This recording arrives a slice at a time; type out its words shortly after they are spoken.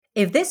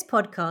If this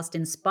podcast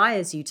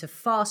inspires you to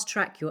fast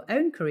track your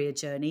own career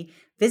journey,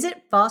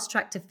 visit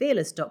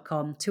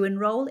fasttracktofearless.com to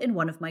enroll in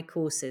one of my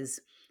courses.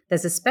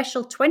 There's a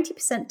special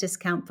 20%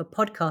 discount for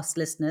podcast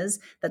listeners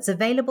that's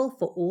available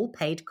for all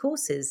paid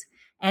courses.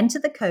 Enter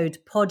the code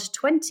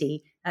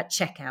POD20 at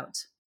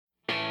checkout.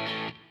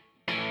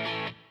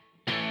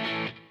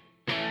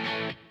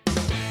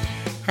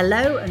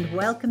 Hello and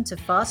welcome to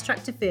Fast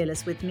Track to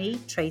Fearless with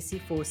me, Tracy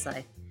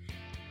Forsyth.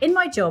 In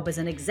my job as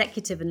an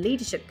executive and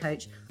leadership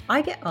coach,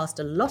 I get asked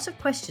a lot of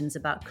questions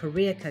about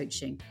career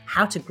coaching,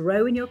 how to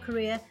grow in your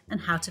career, and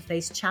how to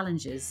face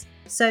challenges.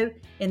 So,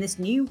 in this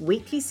new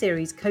weekly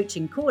series,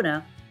 Coaching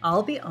Corner,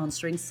 I'll be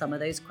answering some of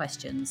those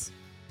questions.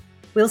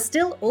 We'll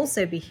still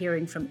also be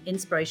hearing from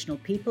inspirational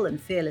people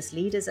and fearless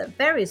leaders at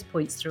various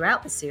points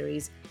throughout the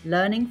series,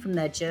 learning from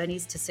their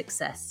journeys to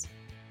success.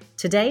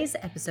 Today's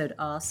episode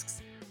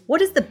asks,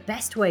 what is the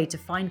best way to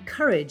find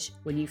courage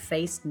when you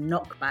face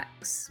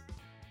knockbacks?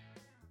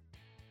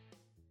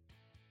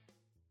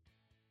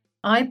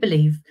 I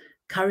believe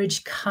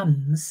courage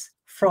comes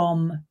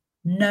from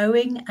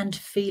knowing and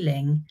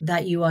feeling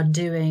that you are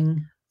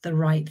doing the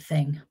right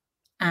thing.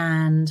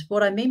 And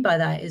what I mean by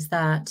that is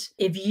that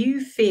if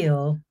you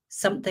feel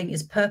something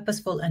is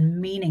purposeful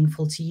and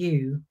meaningful to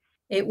you,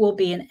 it will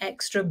be an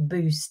extra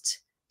boost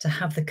to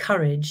have the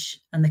courage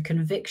and the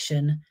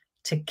conviction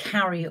to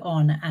carry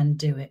on and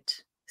do it.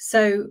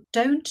 So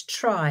don't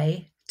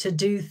try to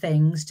do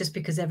things just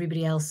because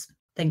everybody else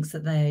thinks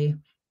that they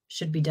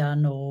should be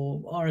done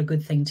or are a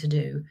good thing to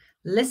do.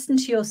 Listen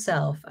to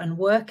yourself and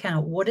work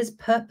out what is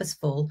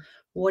purposeful,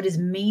 what is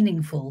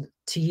meaningful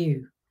to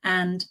you,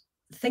 and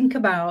think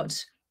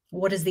about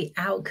what is the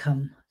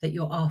outcome that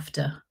you're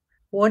after.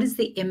 What is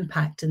the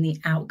impact and the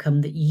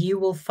outcome that you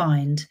will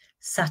find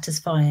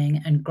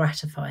satisfying and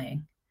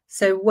gratifying?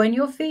 So when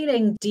you're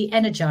feeling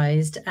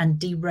de-energized and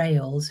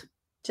derailed,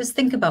 just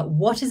think about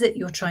what is it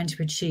you're trying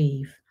to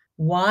achieve?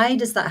 Why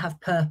does that have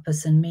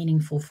purpose and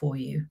meaningful for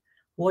you?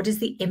 What is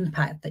the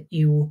impact that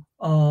you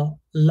are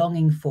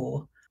longing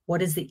for?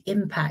 What is the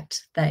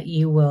impact that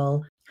you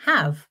will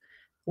have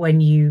when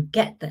you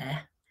get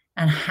there?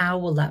 And how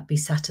will that be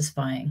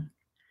satisfying?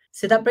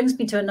 So that brings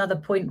me to another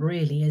point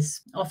really is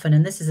often,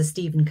 and this is a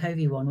Stephen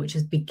Covey one, which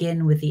is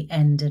begin with the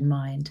end in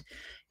mind,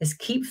 is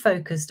keep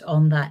focused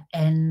on that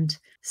end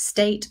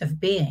state of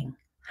being,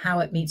 how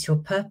it meets your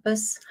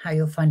purpose, how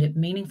you'll find it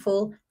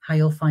meaningful, how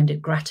you'll find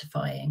it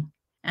gratifying,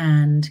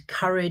 and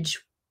courage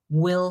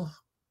will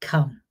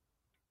come.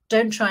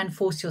 Don't try and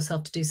force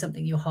yourself to do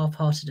something you're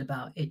half-hearted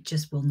about. It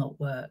just will not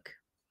work.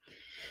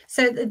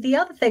 So the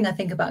other thing I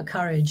think about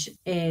courage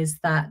is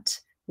that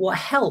what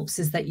helps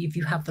is that if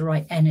you have the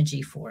right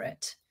energy for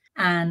it.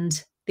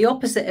 And the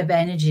opposite of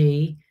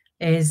energy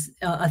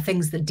are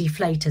things that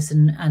deflate us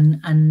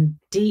and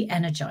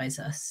de-energize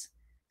us.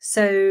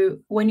 So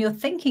when you're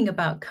thinking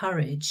about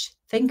courage,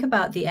 think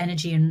about the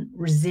energy and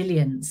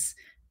resilience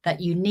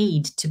that you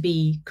need to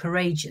be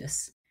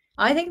courageous.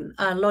 I think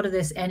a lot of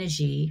this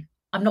energy,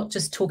 I'm not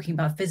just talking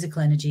about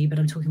physical energy, but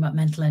I'm talking about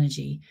mental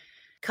energy,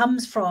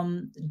 comes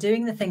from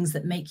doing the things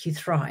that make you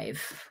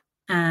thrive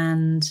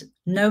and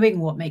knowing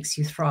what makes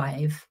you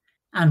thrive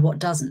and what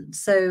doesn't.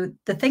 So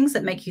the things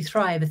that make you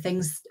thrive are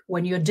things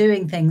when you're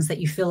doing things that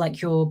you feel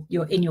like you're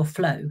in your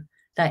flow,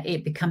 that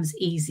it becomes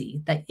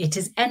easy, that it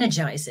is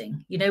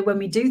energizing. You know, when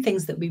we do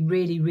things that we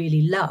really,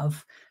 really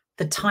love,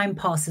 the time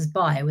passes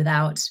by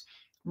without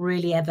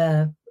really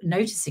ever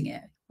noticing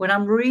it. When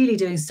I'm really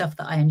doing stuff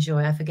that I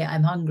enjoy, I forget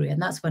I'm hungry.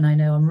 And that's when I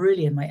know I'm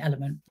really in my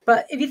element.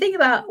 But if you think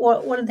about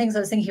one of the things I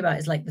was thinking about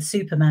is like the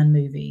Superman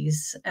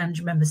movies. And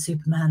remember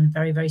Superman,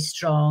 very, very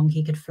strong.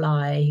 He could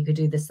fly, he could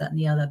do this, that, and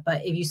the other.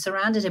 But if you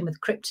surrounded him with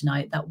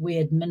kryptonite, that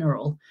weird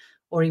mineral,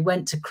 or he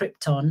went to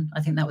Krypton,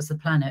 I think that was the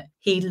planet,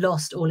 he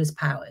lost all his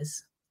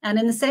powers. And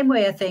in the same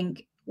way, I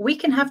think we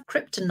can have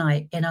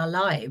kryptonite in our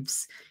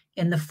lives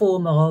in the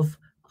form of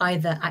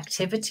either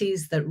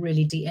activities that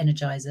really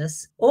de-energize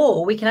us,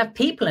 or we can have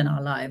people in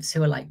our lives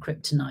who are like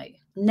kryptonite,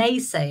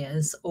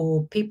 naysayers,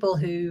 or people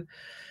who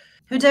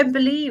don't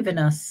believe in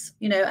us,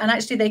 you know, and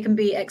actually they can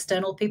be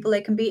external people, they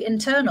can be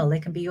internal, they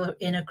can be your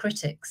inner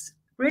critics.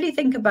 Really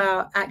think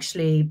about,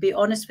 actually be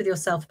honest with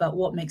yourself about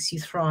what makes you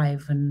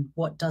thrive and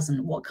what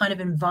doesn't. What kind of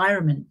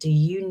environment do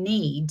you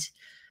need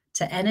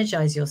to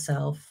energize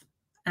yourself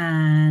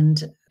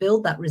and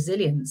build that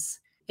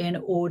resilience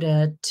in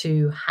order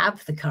to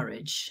have the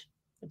courage?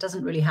 It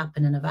doesn't really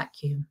happen in a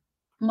vacuum.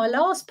 My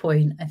last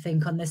point, I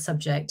think, on this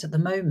subject at the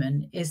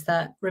moment is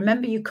that,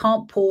 remember, you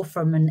can't pour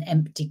from an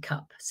empty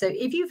cup. So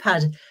if you've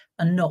had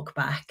a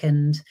knockback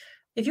and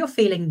if you're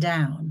feeling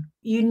down,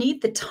 you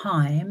need the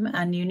time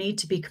and you need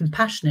to be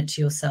compassionate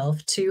to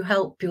yourself to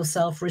help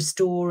yourself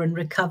restore and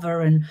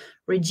recover and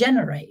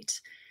regenerate,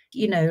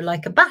 you know,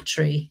 like a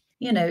battery.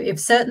 You know, if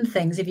certain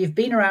things, if you've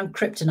been around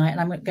kryptonite, and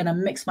I'm going to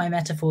mix my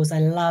metaphors, I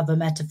love a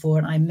metaphor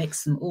and I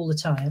mix them all the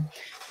time.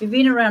 If you've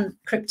been around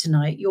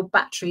kryptonite, your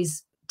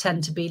batteries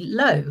tend to be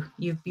low,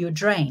 you're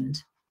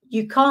drained.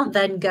 You can't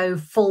then go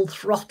full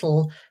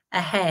throttle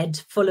ahead,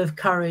 full of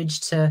courage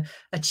to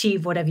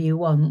achieve whatever you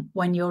want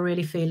when you're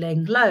really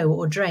feeling low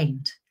or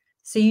drained.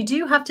 So you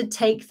do have to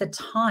take the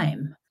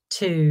time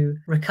to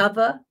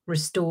recover,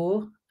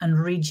 restore, and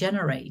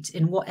regenerate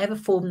in whatever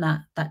form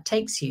that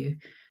takes you.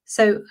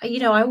 So,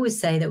 I always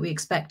say that we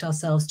expect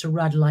ourselves to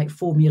run like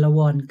Formula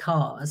One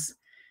cars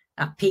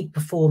at peak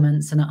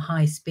performance and at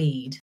high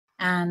speed.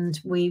 And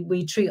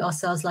we treat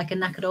ourselves like a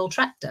knackered old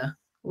tractor.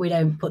 We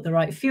don't put the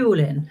right fuel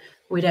in.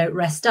 We don't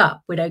rest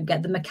up. We don't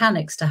get the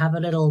mechanics to have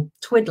a little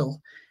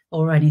twiddle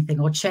or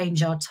anything, or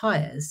change our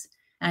tires.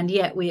 And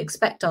yet we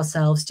expect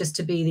ourselves just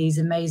to be these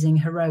amazing,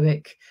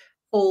 heroic,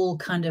 all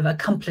kind of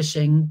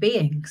accomplishing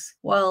beings.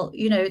 Well,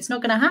 it's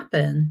not going to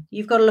happen.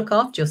 You've got to look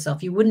after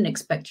yourself. You wouldn't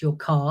expect your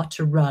car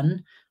to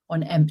run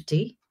on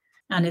empty.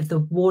 And if the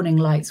warning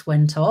lights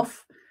went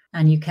off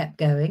and you kept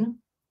going,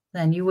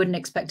 then you wouldn't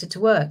expect it to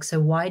work. So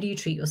why do you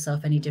treat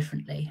yourself any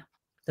differently?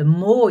 The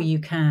more you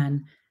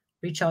can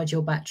recharge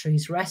your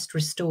batteries, rest,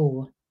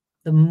 restore,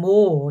 the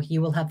more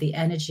you will have the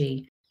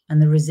energy and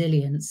the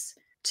resilience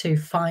to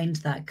find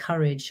that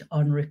courage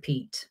on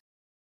repeat.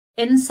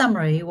 In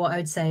summary, what I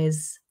would say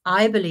is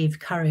I believe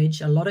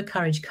a lot of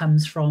courage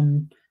comes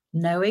from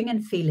knowing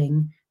and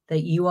feeling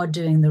that you are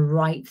doing the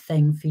right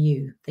thing for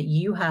you, that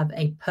you have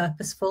a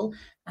purposeful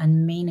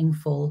and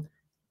meaningful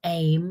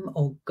aim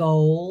or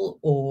goal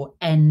or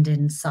end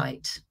in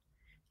sight,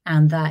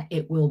 and that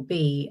it will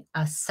be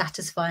a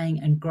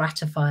satisfying and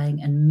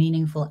gratifying and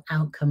meaningful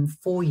outcome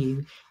for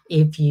you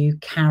if you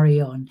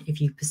carry on, if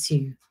you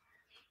pursue.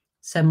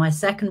 So my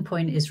second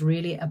point is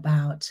really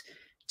about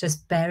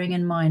just bearing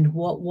in mind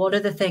what are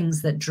the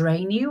things that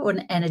drain you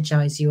and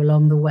energize you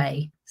along the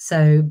way.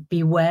 So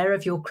beware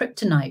of your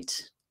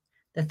kryptonite,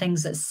 the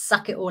things that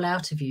suck it all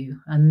out of you,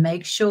 and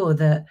make sure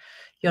that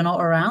you're not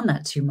around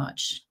that too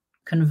much.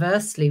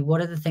 Conversely,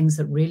 what are the things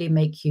that really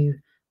make you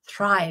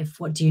thrive?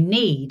 What do you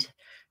need?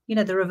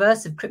 The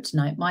reverse of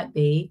kryptonite might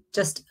be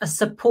just a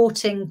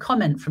supporting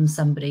comment from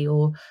somebody,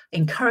 or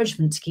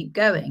encouragement to keep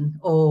going,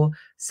 or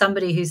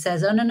somebody who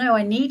says, oh, no,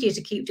 I need you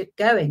to keep it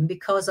going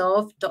because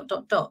of ...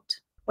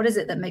 What is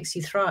it that makes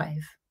you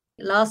thrive?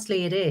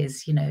 Lastly, it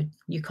is,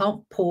 you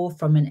can't pour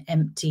from an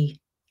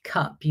empty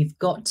cup. You've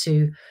got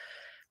to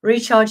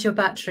recharge your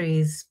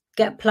batteries,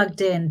 get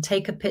plugged in,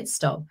 take a pit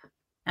stop.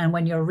 And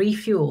when you're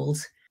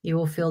refueled, you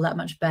will feel that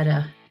much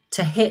better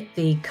to hit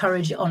the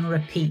courage on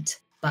repeat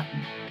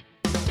button.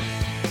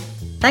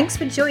 Thanks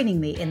for joining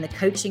me in the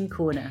Coaching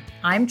Corner.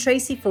 I'm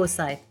Tracy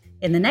Forsyth.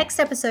 In the next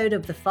episode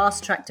of the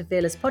Fast Track to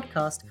Fearless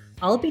podcast,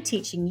 I'll be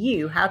teaching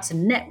you how to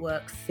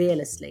network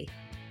fearlessly.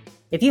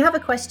 If you have a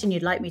question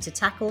you'd like me to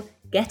tackle,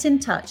 get in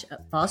touch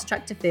at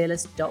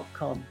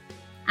fasttracktofearless.com.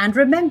 And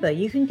remember,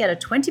 you can get a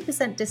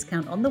 20%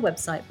 discount on the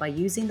website by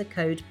using the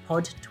code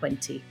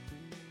POD20.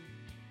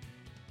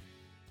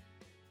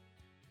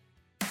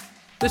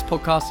 This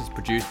podcast is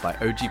produced by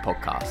OG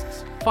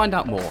Podcasts. Find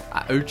out more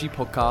at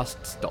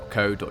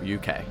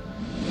ogpodcasts.co.uk.